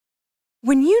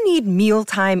When you need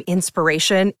mealtime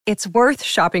inspiration, it's worth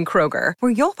shopping Kroger,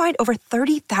 where you'll find over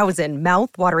 30,000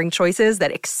 mouth-watering choices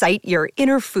that excite your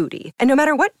inner foodie. And no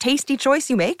matter what tasty choice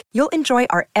you make, you'll enjoy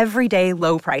our everyday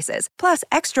low prices, plus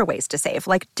extra ways to save,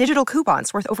 like digital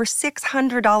coupons worth over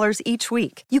 $600 each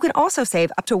week. You can also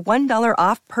save up to $1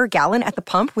 off per gallon at the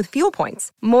pump with fuel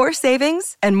points. More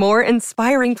savings and more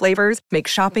inspiring flavors make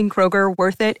shopping Kroger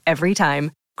worth it every time.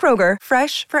 Kroger,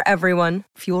 fresh for everyone.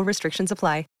 Fuel restrictions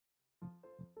apply.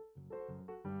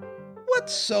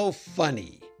 What's so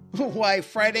funny? Why,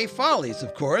 Friday Follies,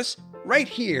 of course, right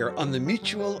here on the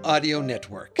Mutual Audio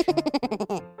Network.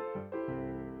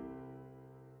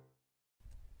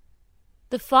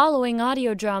 The following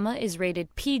audio drama is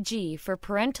rated PG for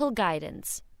parental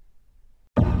guidance.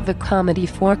 The Comedy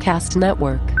Forecast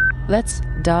Network. Let's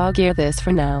dog-ear this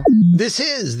for now. This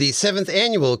is the 7th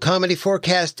annual Comedy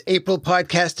Forecast April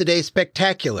Podcast Today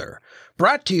Spectacular,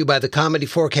 brought to you by the Comedy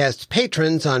Forecast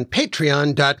patrons on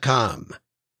patreon.com.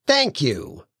 Thank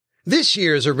you. This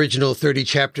year's original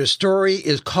 30-chapter story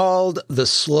is called The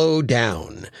Slow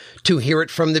Down. To hear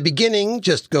it from the beginning,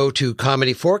 just go to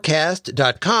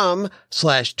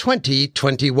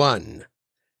comedyforecast.com/2021.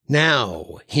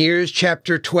 Now, here's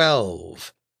Chapter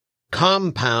 12,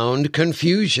 Compound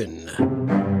Confusion.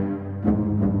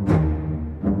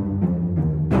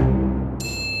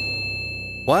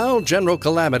 While General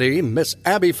Calamity, Miss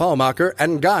Abby Fallmacher,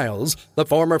 and Giles, the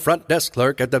former front desk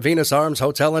clerk at the Venus Arms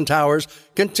Hotel and Towers,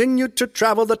 continued to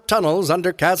travel the tunnels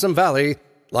under Chasm Valley,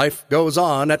 life goes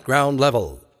on at ground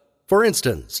level. For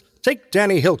instance, take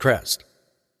Danny Hillcrest.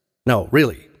 No,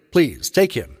 really, please,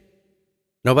 take him.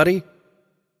 Nobody?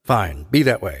 Fine, be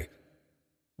that way.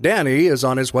 Danny is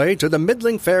on his way to the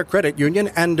Middling Fair Credit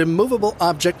Union and Immovable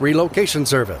Object Relocation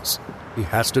Service. He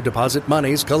has to deposit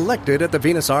monies collected at the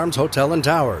Venus Arms Hotel and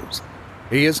Towers.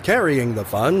 He is carrying the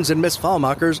funds in Miss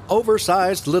Fallmacher's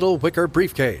oversized little wicker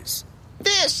briefcase.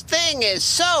 This thing is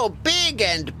so big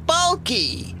and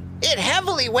bulky. It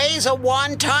heavily weighs a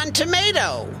wonton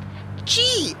tomato.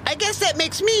 Gee, I guess that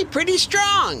makes me pretty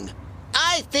strong.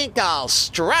 I think I'll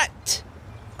strut.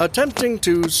 Attempting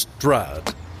to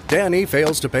strut, Danny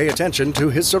fails to pay attention to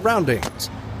his surroundings.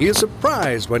 He is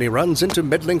surprised when he runs into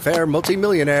Middling Fair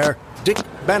multimillionaire Dick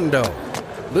Bando.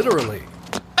 Literally.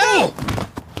 Oh!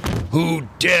 Who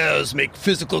dares make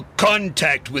physical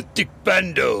contact with Dick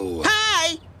Bando?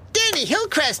 Hi! Danny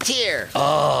Hillcrest here.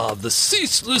 Ah, the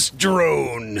ceaseless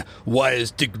drone. Why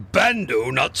is Dick Bando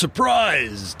not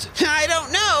surprised? I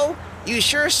don't know. You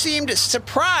sure seemed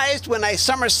surprised when I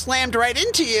summer-slammed right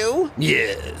into you.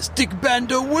 Yes, Dick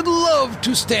Bando would love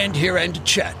to stand here and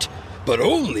chat, but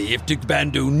only if Dick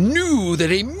Bando knew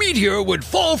that a meteor would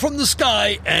fall from the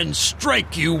sky and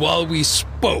strike you while we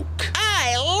spoke.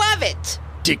 I love it.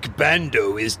 Dick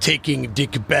Bando is taking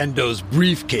Dick Bando's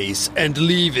briefcase and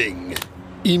leaving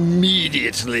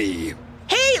immediately.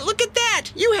 Hey, look at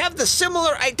that! You have the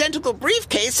similar identical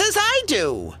briefcase as I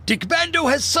do. Dick Bando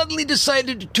has suddenly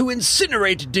decided to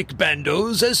incinerate Dick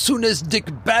Bando's as soon as Dick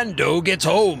Bando gets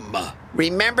home.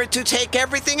 Remember to take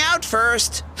everything out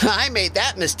first. I made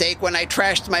that mistake when I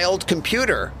trashed my old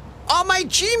computer. All my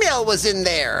Gmail was in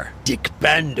there. Dick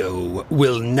Bando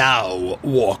will now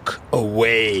walk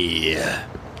away.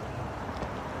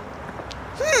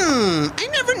 I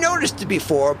never noticed it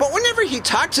before, but whenever he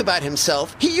talks about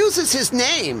himself, he uses his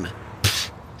name.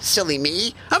 Pfft, silly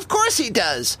me. Of course he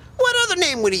does. What other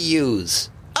name would he use?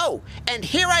 Oh, and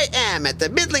here I am at the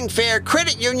Middling Fair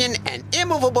Credit Union and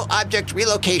Immovable Object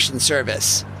Relocation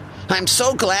Service. I'm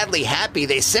so gladly happy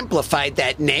they simplified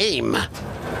that name.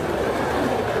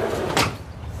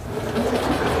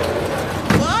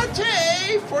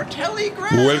 Latte for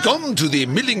Telegram. Welcome to the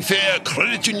Middling Fair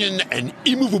Credit Union and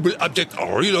Immovable Object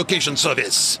Relocation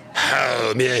Service.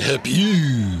 How may I help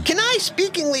you? Can I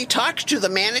speakingly talk to the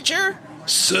manager?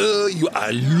 Sir, you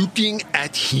are looking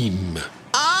at him.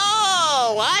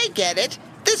 Oh, I get it.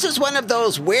 This is one of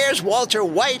those Where's Walter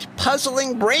White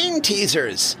puzzling brain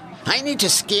teasers. I need to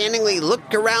scanningly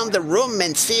look around the room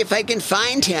and see if I can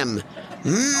find him.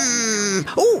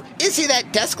 Oh, is he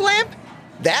that desk lamp?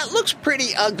 That looks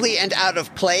pretty ugly and out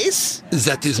of place.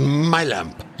 That is my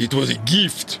lamp. It was a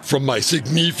gift from my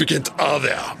significant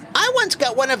other. I once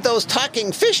got one of those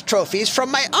talking fish trophies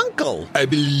from my uncle. I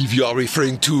believe you are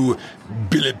referring to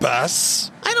Billy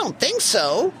Bass. I don't think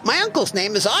so. My uncle's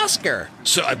name is Oscar.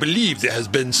 So I believe there has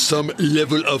been some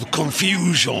level of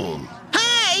confusion.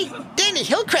 Hi, Danny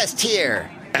Hillcrest here.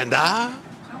 And I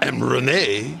am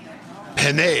Rene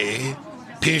Penne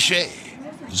Pinchet,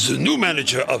 the new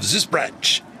manager of this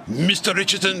branch. Mr.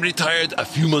 Richardson retired a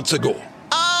few months ago.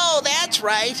 Oh, that's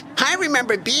right. I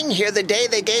remember being here the day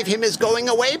they gave him his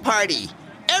going-away party.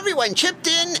 everyone chipped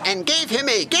in and gave him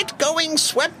a get-going,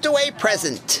 swept-away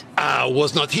present. I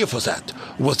was not here for that.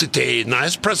 Was it a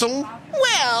nice present?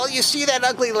 Well, you see that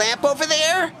ugly lamp over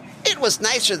there? It was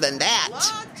nicer than that.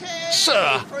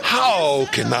 Sir, how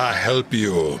can I help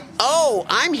you? Oh,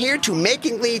 I'm here to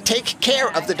makingly take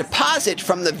care of the deposit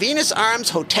from the Venus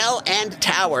Arms Hotel and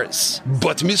Towers.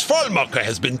 But Miss Vollmacher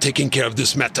has been taking care of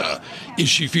this matter. Is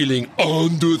she feeling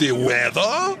under the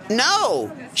weather?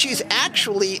 No, she's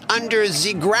actually under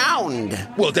the ground.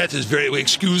 Well, that is very...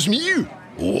 Excuse me?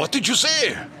 What did you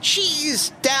say? She's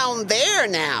down there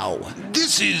now.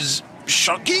 This is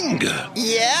shocking.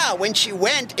 Yeah, when she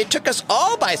went, it took us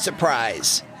all by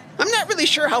surprise. I'm not really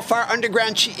sure how far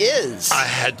underground she is. I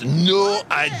had no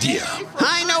idea.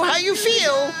 I know how you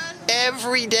feel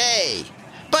every day.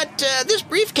 But this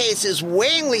briefcase is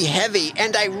weighingly heavy,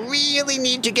 and I really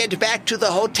need to get back to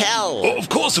the hotel. Oh, of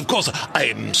course. I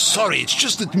am sorry. It's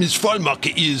just that Miss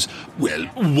Vollmacher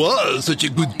was such a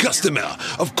good customer.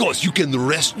 Of course, you can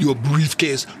rest your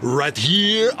briefcase right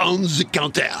here on the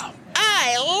counter.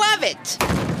 I love it.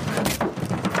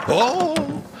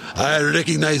 Oh, I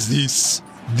recognize this.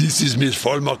 This is Miss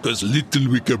Vollmacher's little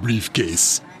wicker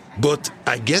briefcase. But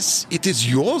I guess it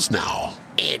is yours now.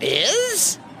 It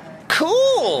is?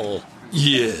 Cool.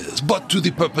 Yes, but to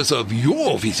the purpose of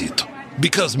your visit.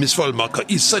 Because Miss Vollmacher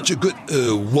is such a good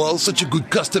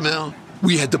customer,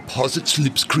 we had deposit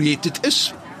slips created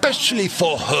especially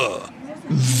for her.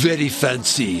 Very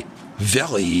fancy.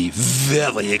 Very,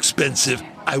 very expensive.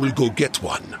 I will go get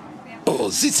one. Oh,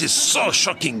 this is so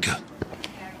shocking.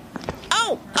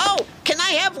 Oh, can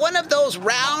I have one of those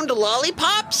round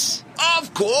lollipops?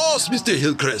 Of course, Mr.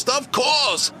 Hillcrest, of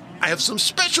course. I have some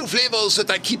special flavors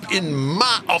that I keep in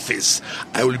my office.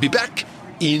 I will be back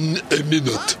in a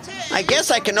minute. I guess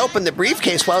I can open the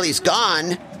briefcase while he's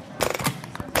gone.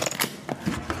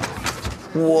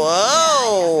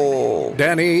 Whoa!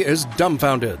 Danny is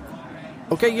dumbfounded.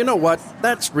 Okay, you know what?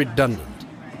 That's redundant.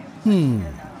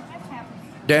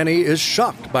 Danny is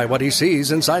shocked by what he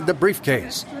sees inside the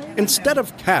briefcase. Instead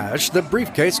of cash, the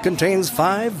briefcase contains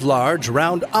 5 large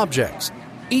round objects,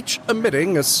 each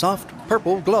emitting a soft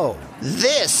purple glow.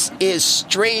 This is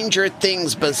Stranger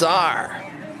Things bizarre.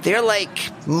 They're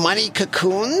like money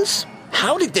cocoons?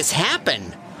 How did this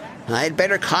happen? I'd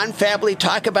better confably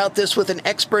talk about this with an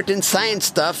expert in science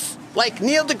stuff, like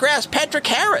Neil deGrasse Patrick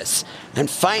Harris, and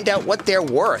find out what they're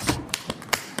worth.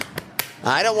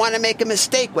 I don't want to make a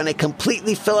mistake when I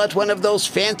completely fill out one of those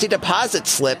fancy deposit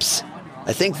slips.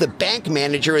 I think the bank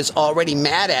manager is already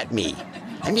mad at me.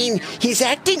 I mean, he's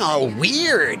acting all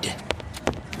weird.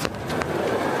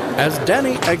 As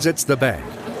Danny exits the bank,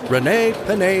 Rene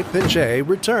Pene Pinchet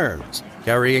returns,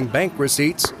 carrying bank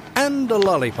receipts and a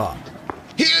lollipop.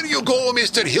 Here you go,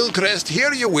 Mr. Hillcrest.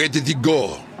 Here you... Where did he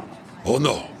go? Oh,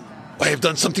 no. I have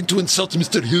done something to insult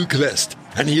Mr. Hillcrest,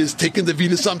 and he has taken the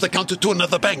Venus Arms account to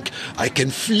another bank. I can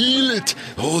feel it.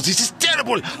 Oh, this is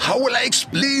terrible. How will I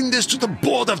explain this to the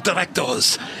board of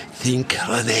directors? Think,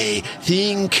 Rene,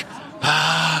 think.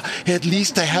 At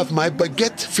least I have my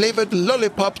baguette-flavored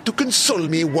lollipop to console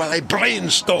me while I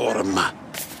brainstorm.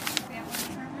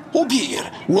 Oh dear,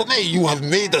 Rene, you have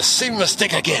made the same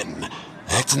mistake again.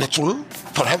 That's natural.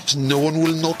 Perhaps no one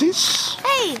will notice.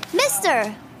 Hey,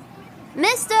 mister!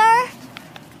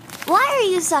 Why are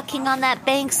you sucking on that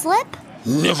bank slip?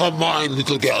 Never mind,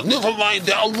 little girl, never mind.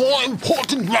 There are more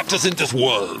important matters in this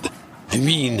world. I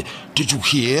mean, did you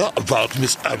hear about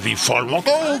Miss Abby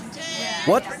Vollmacher?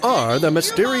 What are the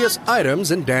mysterious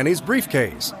items in Danny's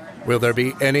briefcase? Will there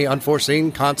be any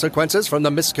unforeseen consequences from the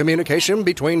miscommunication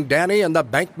between Danny and the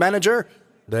bank manager?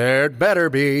 There'd better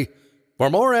be. For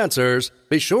more answers,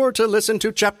 be sure to listen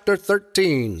to Chapter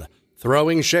 13,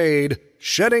 Throwing Shade,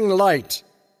 Shedding Light.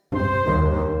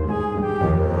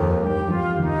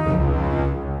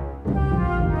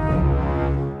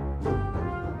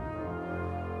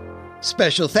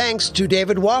 Special thanks to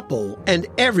David Wapple and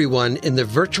everyone in the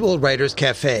Virtual Writers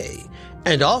Cafe,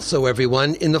 and also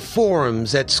everyone in the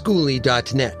forums at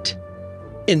Schooly.net.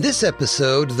 In this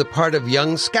episode, the part of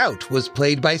Young Scout was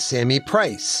played by Sammy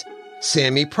Price,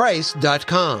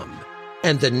 SammyPrice.com,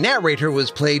 and the narrator was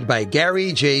played by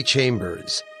Gary J.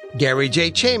 Chambers,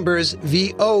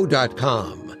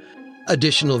 GaryJChambersVO.com.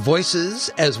 Additional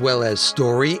voices, as well as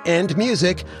story and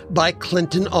music, by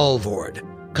Clinton Alvord.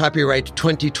 Copyright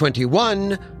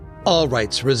 2021, all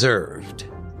rights reserved.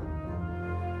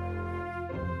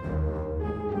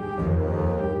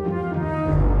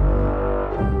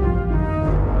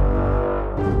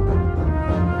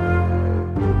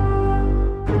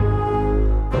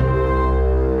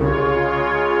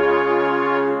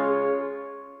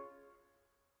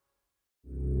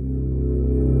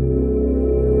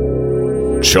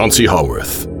 Chauncey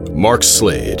Haworth, Mark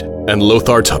Slade, and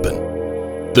Lothar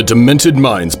Tuppen, the demented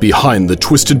minds behind the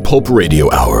Twisted Pulp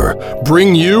Radio Hour,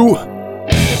 bring you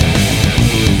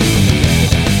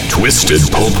Twisted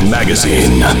Pulp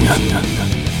Magazine.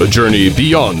 A journey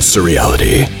beyond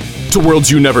surreality to worlds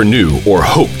you never knew or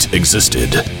hoped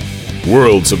existed.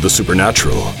 Worlds of the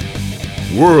supernatural.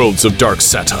 Worlds of dark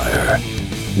satire.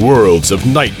 Worlds of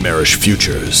nightmarish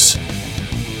futures.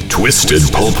 Twisted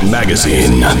Pulp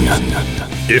Magazine.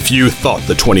 If you thought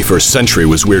the 21st century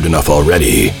was weird enough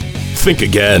already, think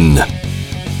again.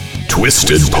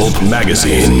 Twisted Pulp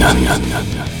Magazine.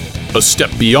 A step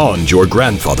beyond your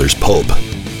grandfather's pulp.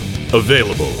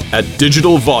 Available at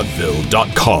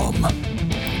digitalvaudeville.com.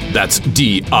 That's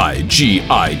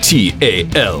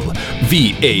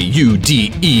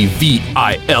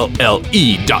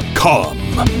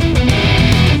digitalvaudeville.com.